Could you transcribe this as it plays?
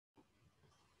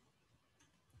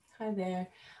Hi there.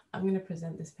 I'm going to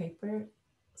present this paper,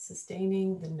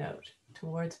 Sustaining the Note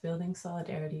Towards Building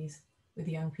Solidarities with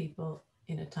Young People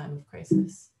in a Time of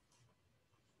Crisis.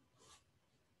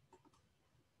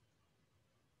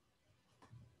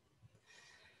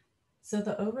 So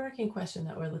the overarching question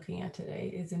that we're looking at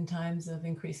today is, in times of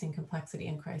increasing complexity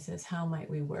and crisis, how might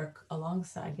we work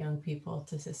alongside young people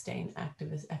to sustain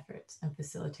activist efforts and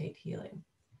facilitate healing?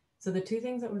 So the two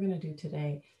things that we're going to do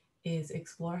today is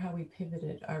explore how we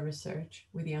pivoted our research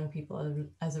with young people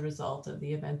as a result of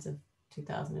the events of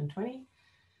 2020,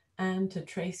 and to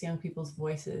trace young people's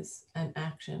voices and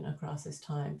action across this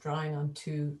time, drawing on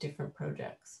two different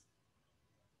projects.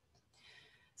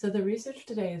 So the research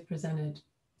today is presented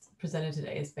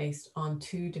today is based on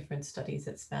two different studies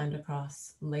that spanned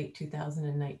across late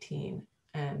 2019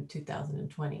 and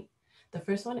 2020. The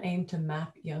first one aimed to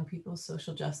map young people's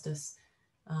social justice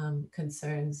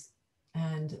concerns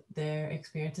and their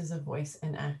experiences of voice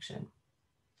and action.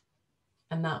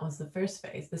 And that was the first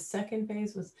phase. The second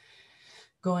phase was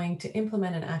going to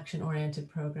implement an action-oriented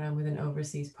program with an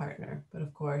overseas partner, but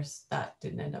of course that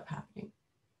didn't end up happening.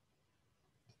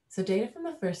 So data from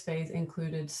the first phase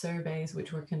included surveys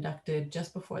which were conducted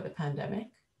just before the pandemic.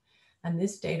 And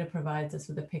this data provides us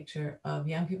with a picture of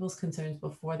young people's concerns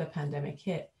before the pandemic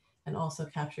hit, and also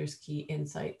captures key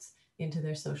insights into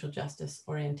their social justice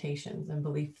orientations and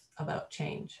beliefs about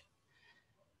change.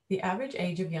 The average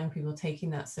age of young people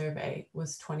taking that survey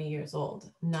was 20 years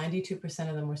old. 92%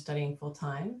 of them were studying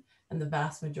full-time, and the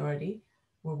vast majority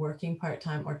were working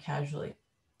part-time or casually.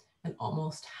 And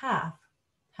almost half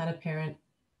had a parent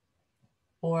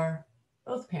or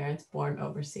both parents born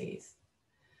overseas.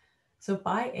 So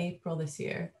by April this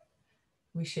year,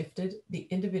 we shifted the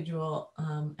individual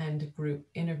and group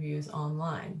interviews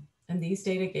online. And these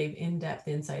data gave in-depth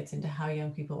insights into how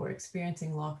young people were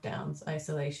experiencing lockdowns,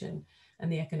 isolation, and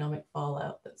the economic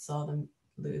fallout that saw them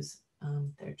lose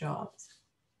their jobs.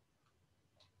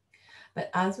 But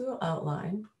as we will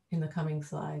outline in the coming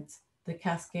slides, the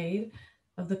cascade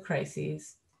of the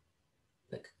crises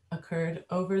that occurred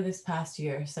over this past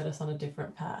year set us on a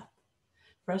different path.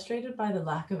 Frustrated by the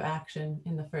lack of action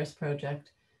in the first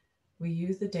project, we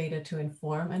used the data to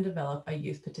inform and develop a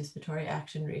youth participatory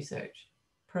action research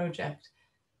project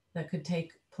that could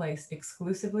take place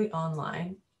exclusively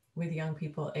online with young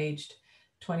people aged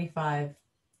 16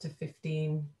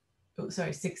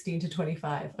 to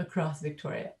 25 across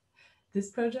Victoria.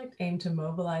 This project aimed to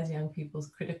mobilize young people's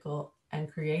critical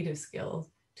and creative skills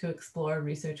to explore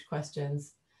research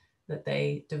questions that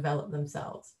they develop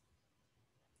themselves.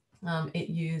 It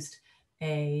used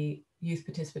a youth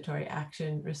participatory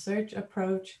action research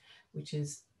approach, which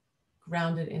is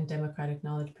grounded in democratic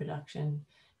knowledge production,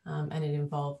 and it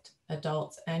involved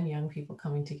adults and young people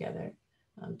coming together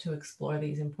to explore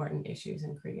these important issues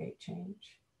and create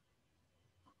change.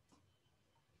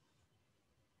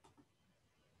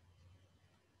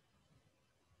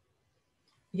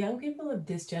 Young people of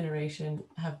this generation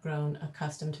have grown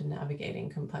accustomed to navigating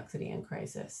complexity and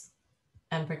crisis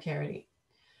and precarity.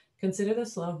 Consider the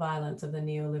slow violence of the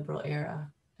neoliberal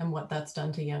era and what that's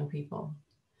done to young people.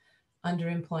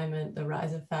 Underemployment, the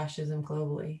rise of fascism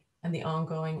globally, and the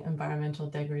ongoing environmental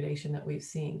degradation that we've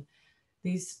seen.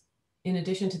 These, in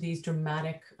addition to these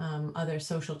dramatic other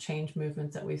social change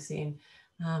movements that we've seen,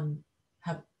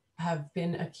 have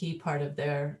been a key part of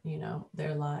their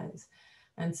lives.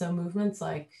 And so movements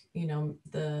like,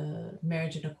 the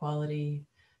marriage inequality,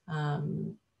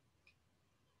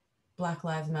 Black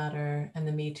Lives Matter, and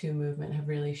the Me Too movement have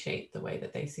really shaped the way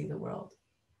that they see the world.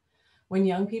 When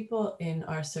young people in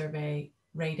our survey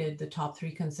rated the top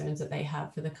 3 concerns that they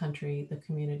have for the country, the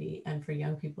community, and for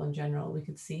young people in general, we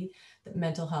could see that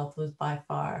mental health was by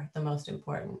far the most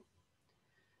important.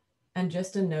 And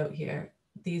just a note here,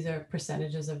 these are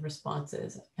percentages of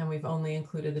responses, and we've only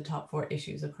included the top 4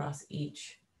 issues across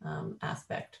each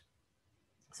aspect.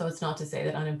 So it's not to say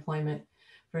that unemployment,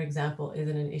 for example,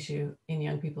 isn't an issue in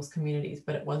young people's communities,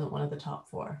 but it wasn't one of the top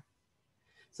 4.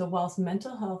 So whilst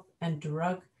mental health and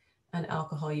drug and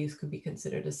alcohol use could be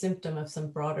considered a symptom of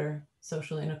some broader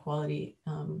social inequality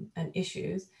and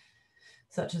issues,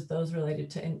 such as those related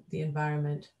to the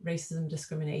environment, racism,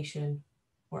 discrimination,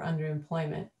 or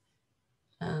underemployment,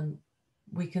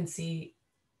 we can see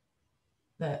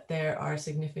that there are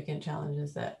significant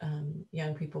challenges that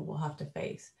young people will have to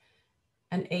face.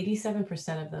 And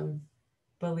 87% of them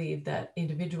believe that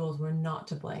individuals were not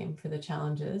to blame for the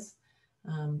challenges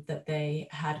that they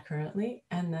had currently,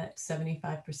 and that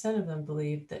 75% of them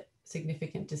believed that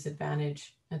significant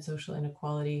disadvantage and social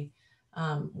inequality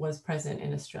was present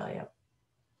in Australia.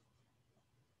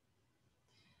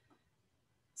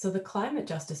 So the climate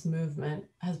justice movement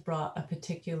has brought a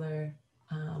particular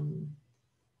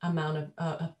amount of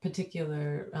a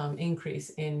particular increase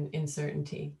in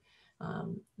certainty.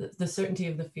 The certainty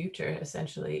of the future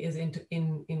essentially is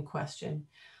in question.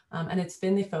 And it's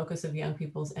been the focus of young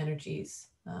people's energies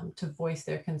to voice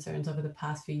their concerns over the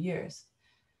past few years.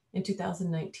 In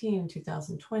 2019 and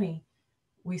 2020,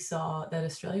 we saw that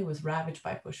Australia was ravaged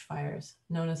by bushfires,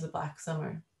 known as the Black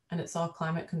Summer, and it saw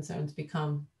climate concerns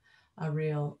become a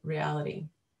real reality.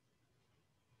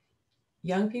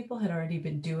 Young people had already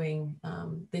been doing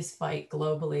this fight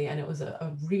globally, and it was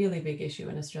a really big issue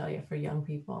in Australia for young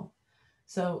people.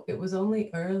 So it was only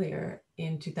earlier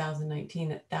in 2019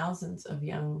 that thousands of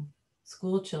young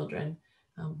school children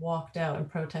walked out and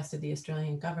protested the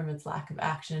Australian government's lack of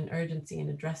action and urgency in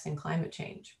addressing climate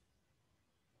change.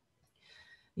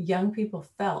 Young people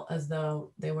felt as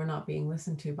though they were not being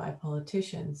listened to by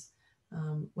politicians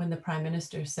when the Prime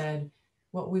Minister said,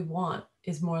 "What we want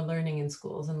is more learning in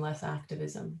schools and less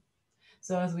activism."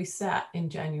 So as we sat in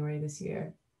January this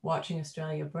year, watching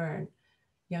Australia burn,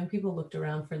 young people looked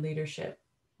around for leadership,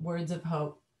 words of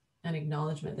hope, and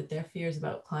acknowledgement that their fears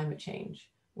about climate change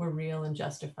were real and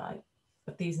justified,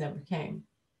 but these never came.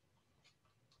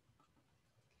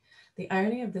 The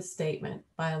irony of this statement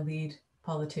by a lead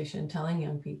politician telling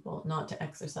young people not to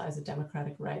exercise a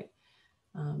democratic right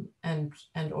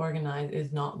and organize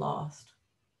is not lost.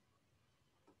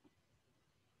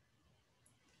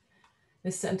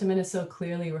 This sentiment is so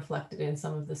clearly reflected in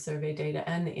some of the survey data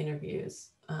and the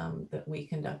interviews that we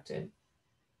conducted.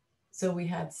 So we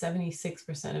had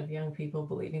 76% of young people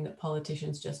believing that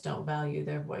politicians just don't value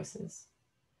their voices.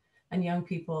 And young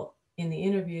people in the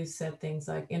interviews said things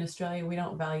like, in Australia, we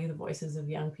don't value the voices of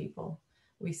young people.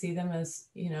 We see them as,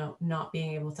 not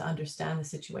being able to understand the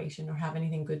situation or have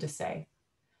anything good to say.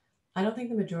 I don't think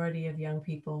the majority of young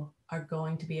people are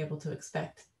going to be able to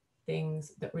expect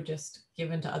things that were just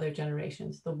given to other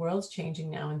generations. The world's changing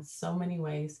now in so many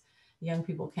ways, young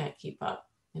people can't keep up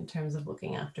in terms of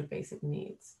looking after basic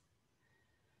needs.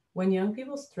 When young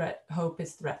people's hope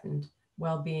is threatened,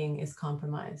 well-being is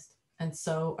compromised, and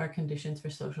so are conditions for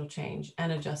social change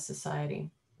and a just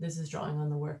society. This is drawing on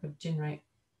the work of Ginwright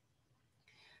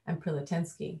and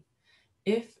Prilatensky.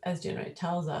 If, as Ginwright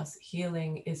tells us,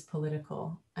 healing is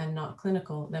political and not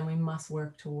clinical, then we must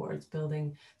work towards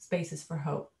building spaces for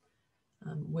hope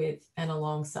with and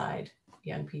alongside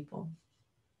young people.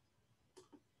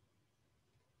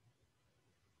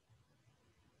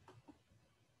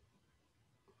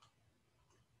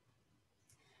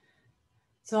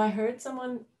 So I heard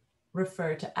someone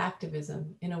refer to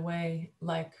activism in a way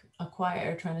like a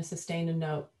choir trying to sustain a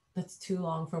note that's too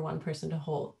long for one person to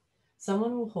hold.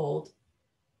 Someone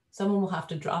will have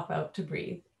to drop out to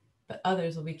breathe, but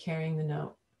others will be carrying the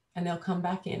note, and they'll come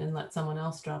back in and let someone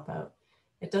else drop out.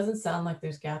 It doesn't sound like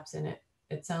there's gaps in it.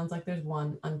 It sounds like there's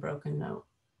one unbroken note.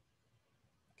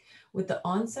 With the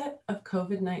onset of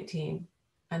COVID-19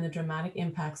 and the dramatic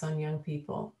impacts on young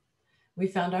people, we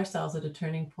found ourselves at a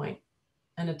turning point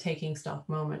and a taking stock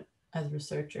moment as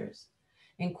researchers.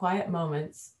 In quiet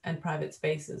moments and private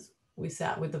spaces, we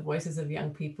sat with the voices of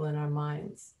young people in our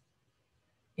minds.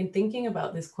 In thinking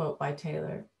about this quote by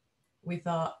Taylor, we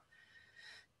thought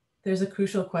there's a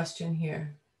crucial question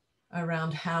here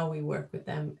around how we work with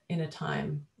them in a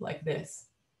time like this.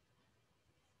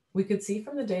 We could see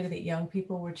from the data that young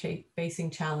people were facing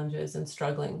challenges and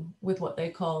struggling with what they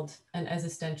called an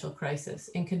existential crisis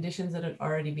in conditions that had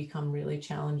already become really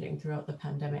challenging throughout the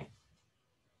pandemic.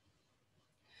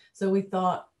 So we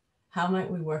thought, how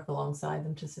might we work alongside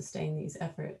them to sustain these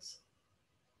efforts?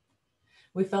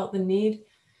 We felt the need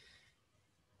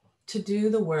to do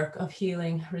the work of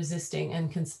healing, resisting,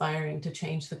 and conspiring to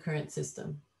change the current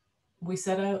system. We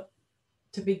set out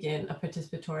to begin a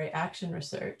participatory action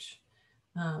research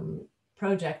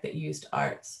project that used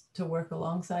arts to work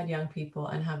alongside young people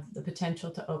and have the potential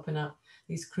to open up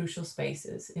these crucial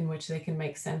spaces in which they can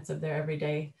make sense of their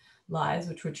everyday lives,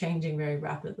 which were changing very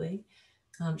rapidly,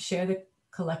 share the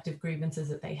collective grievances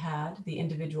that they had, the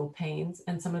individual pains,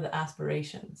 and some of the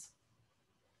aspirations.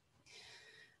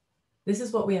 This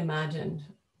is what we imagined,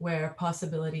 where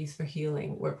possibilities for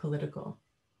healing were political.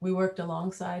 We worked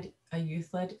alongside a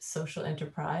youth-led social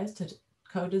enterprise to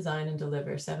co-design and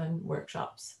deliver 7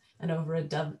 workshops and over a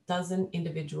dozen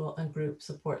individual and group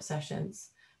support sessions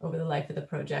over the life of the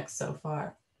project so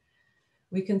far.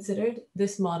 We considered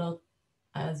this model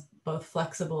as both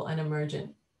flexible and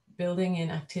emergent, building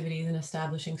in activities and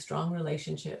establishing strong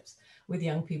relationships with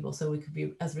young people so we could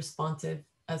be as responsive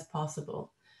as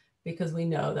possible, because we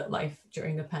know that life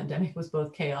during the pandemic was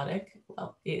both chaotic,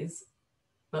 is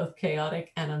both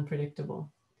chaotic and unpredictable.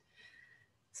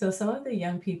 So some of the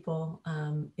young people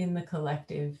in the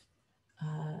collective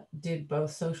did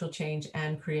both social change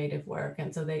and creative work.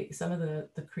 And so some of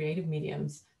the creative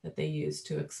mediums that they used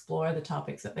to explore the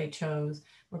topics that they chose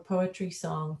were poetry,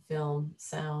 song, film,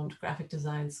 sound, graphic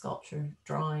design, sculpture,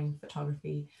 drawing,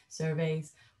 photography,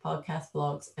 surveys, podcasts,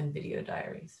 blogs, and video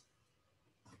diaries.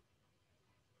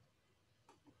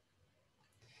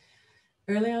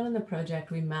 Early on in the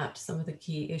project, we mapped some of the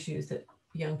key issues that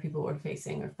young people were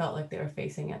facing or felt like they were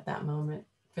facing at that moment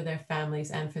for their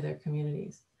families and for their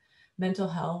communities. Mental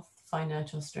health,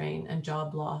 financial strain, and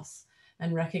job loss,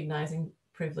 and recognizing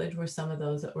privilege were some of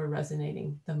those that were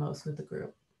resonating the most with the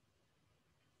group.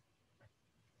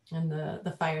 And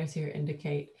the fires here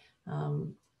indicate,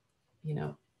 you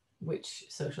know, which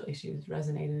social issues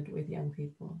resonated with young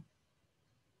people.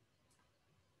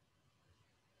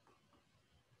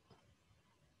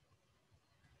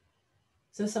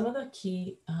 So some of the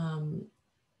key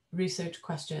research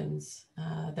questions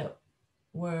that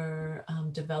were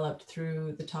developed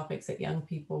through the topics that young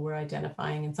people were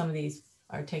identifying, and some of these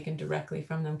are taken directly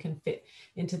from them, can fit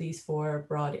into these four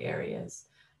broad areas.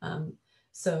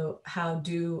 So how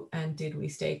do and did we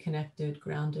stay connected,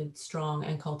 grounded, strong,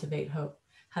 and cultivate hope?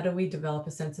 How do we develop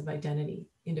a sense of identity,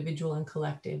 individual and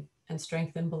collective, and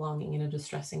strengthen belonging in a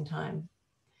distressing time?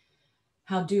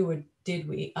 How do or did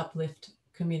we uplift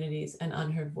communities and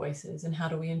unheard voices? And how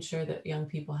do we ensure that young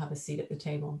people have a seat at the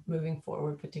table moving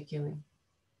forward, particularly?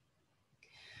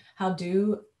 How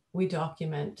do we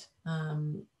document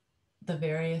the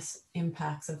various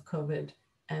impacts of COVID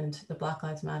and the Black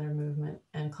Lives Matter movement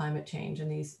and climate change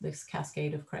and this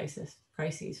cascade of crises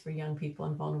for young people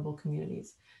and vulnerable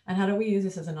communities? And how do we use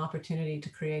this as an opportunity to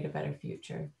create a better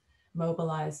future,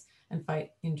 mobilize and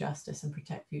fight injustice and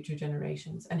protect future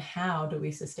generations? And how do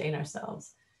we sustain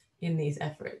ourselves in these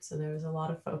efforts? So there was a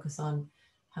lot of focus on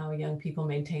how young people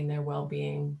maintain their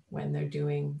well-being when they're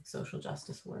doing social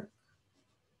justice work.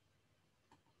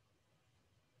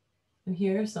 And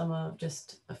here are some of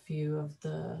just a few of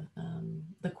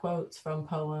the quotes from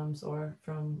poems or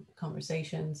from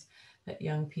conversations that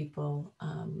young people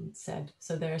said.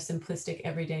 So there are simplistic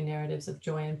everyday narratives of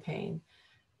joy and pain,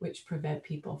 which prevent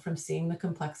people from seeing the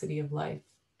complexity of life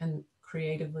and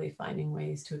creatively finding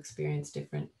ways to experience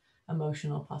different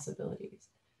emotional possibilities.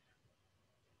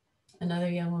 Another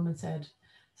young woman said,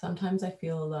 "Sometimes I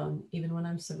feel alone, even when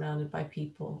I'm surrounded by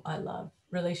people I love.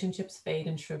 Relationships fade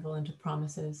and shrivel into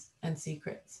promises and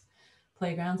secrets.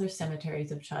 Playgrounds are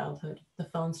cemeteries of childhood. The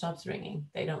phone stops ringing.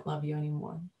 They don't love you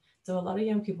anymore." So a lot of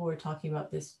young people were talking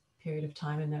about this period of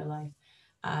time in their life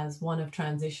as one of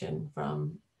transition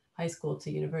from high school to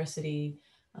university,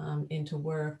 into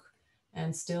work,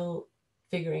 and still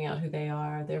figuring out who they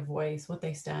are, their voice, what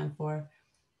they stand for.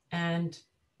 And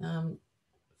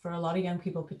for a lot of young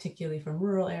people, particularly from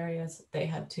rural areas, they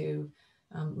had to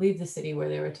leave the city where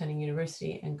they were attending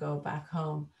university and go back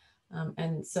home.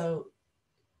 And so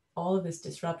all of this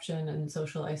disruption and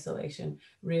social isolation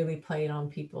really played on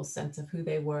people's sense of who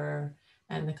they were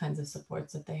and the kinds of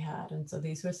supports that they had. And so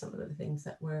these were some of the things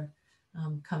that were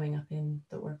coming up in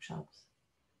the workshops.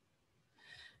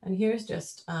 And here's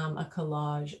just a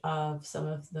collage of some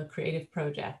of the creative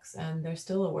projects, and they're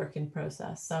still a work in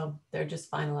process. So they're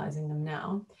just finalizing them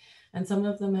now. And some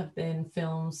of them have been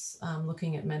films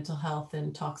looking at mental health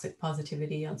and toxic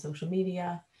positivity on social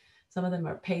media. Some of them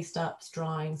are paste ups,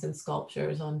 drawings, and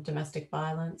sculptures on domestic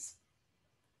violence,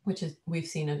 which is, we've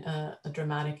seen a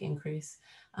dramatic increase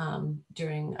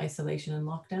during isolation and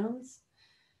lockdowns.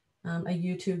 A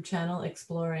YouTube channel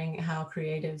exploring how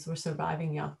creatives were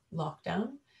surviving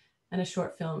lockdown, and a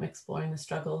short film exploring the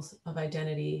struggles of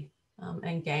identity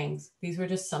and gangs. These were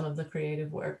just some of the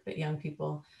creative work that young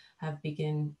people have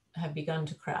begun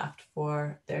to craft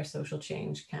for their social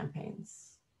change campaigns.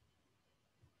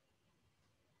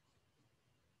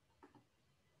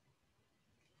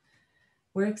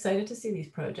 We're excited to see these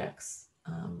projects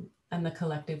and the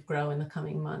collective grow in the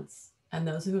coming months. And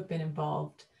those who have been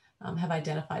involved have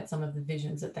identified some of the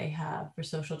visions that they have for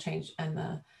social change and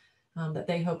that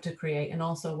they hope to create, and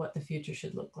also what the future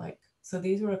should look like. So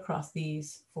these were across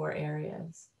these four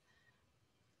areas.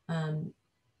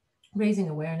 Raising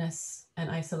awareness and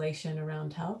isolation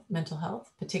around health, mental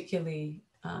health, particularly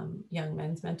young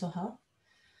men's mental health.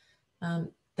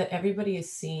 That everybody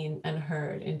is seen and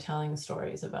heard in telling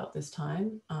stories about this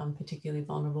time, particularly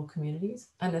vulnerable communities,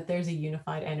 and that there's a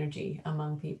unified energy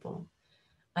among people,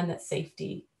 and that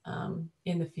safety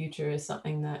in the future is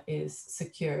something that is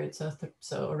secured.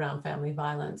 So around family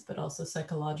violence, but also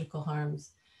psychological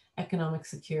harms, economic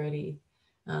security,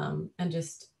 and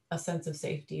just a sense of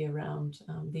safety around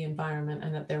the environment,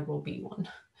 and that there will be one,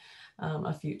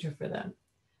 a future for them.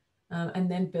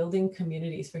 and then building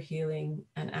communities for healing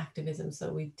and activism.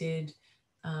 So we did,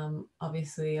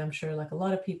 obviously, I'm sure like a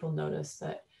lot of people noticed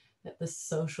that the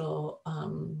social,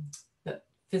 that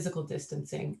physical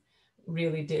distancing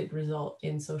really did result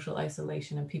in social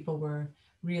isolation, and people were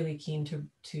really keen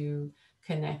to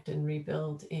connect and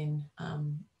rebuild in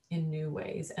new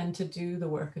ways, and to do the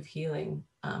work of healing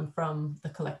from the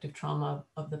collective trauma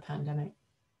of the pandemic.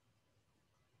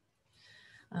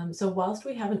 So whilst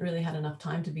we haven't really had enough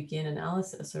time to begin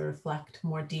analysis or reflect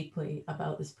more deeply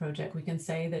about this project, we can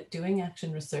say that doing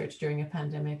action research during a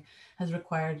pandemic has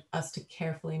required us to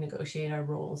carefully negotiate our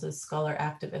roles as scholar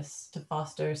activists to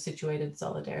foster situated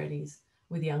solidarities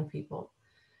with young people.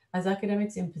 As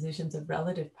academics in positions of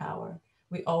relative power,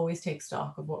 we always take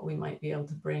stock of what we might be able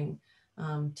to bring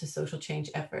to social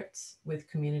change efforts with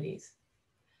communities.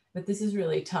 But this is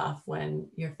really tough when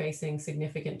you're facing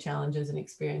significant challenges and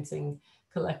experiencing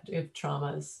collective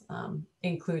traumas,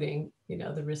 including,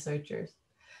 the researchers.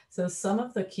 So some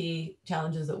of the key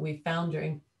challenges that we found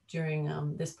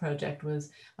during this project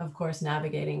was, of course,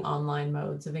 navigating online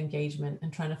modes of engagement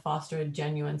and trying to foster a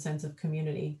genuine sense of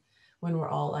community when we're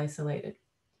all isolated.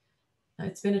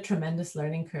 It's been a tremendous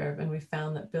learning curve, and we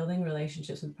found that building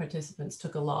relationships with participants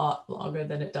took a lot longer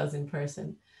than it does in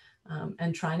person.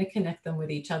 And trying to connect them with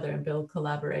each other and build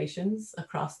collaborations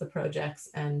across the projects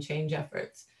and change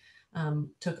efforts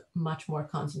took much more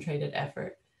concentrated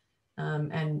effort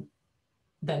and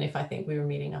than if I think we were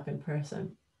meeting up in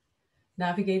person.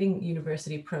 Navigating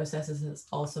university processes has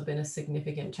also been a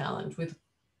significant challenge, with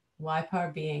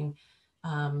YPAR being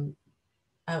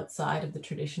outside of the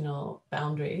traditional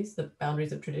boundaries, the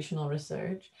boundaries of traditional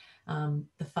research.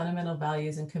 The fundamental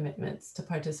values and commitments to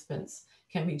participants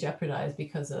can be jeopardized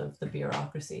because of the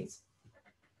bureaucracies.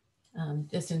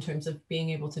 Just in terms of being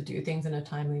able to do things in a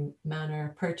timely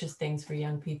manner, purchase things for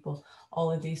young people, all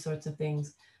of these sorts of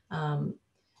things,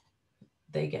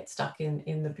 they get stuck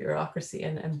in the bureaucracy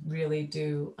and really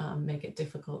do make it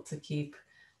difficult to keep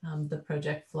the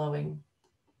project flowing.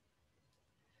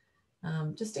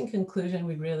 Just in conclusion,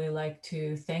 we'd really like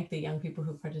to thank the young people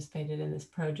who participated in this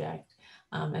project.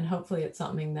 And hopefully it's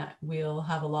something that we'll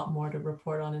have a lot more to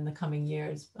report on in the coming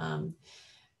years,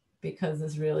 because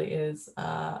this really is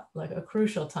like a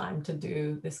crucial time to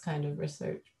do this kind of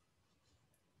research.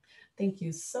 Thank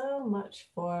you so much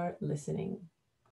for listening.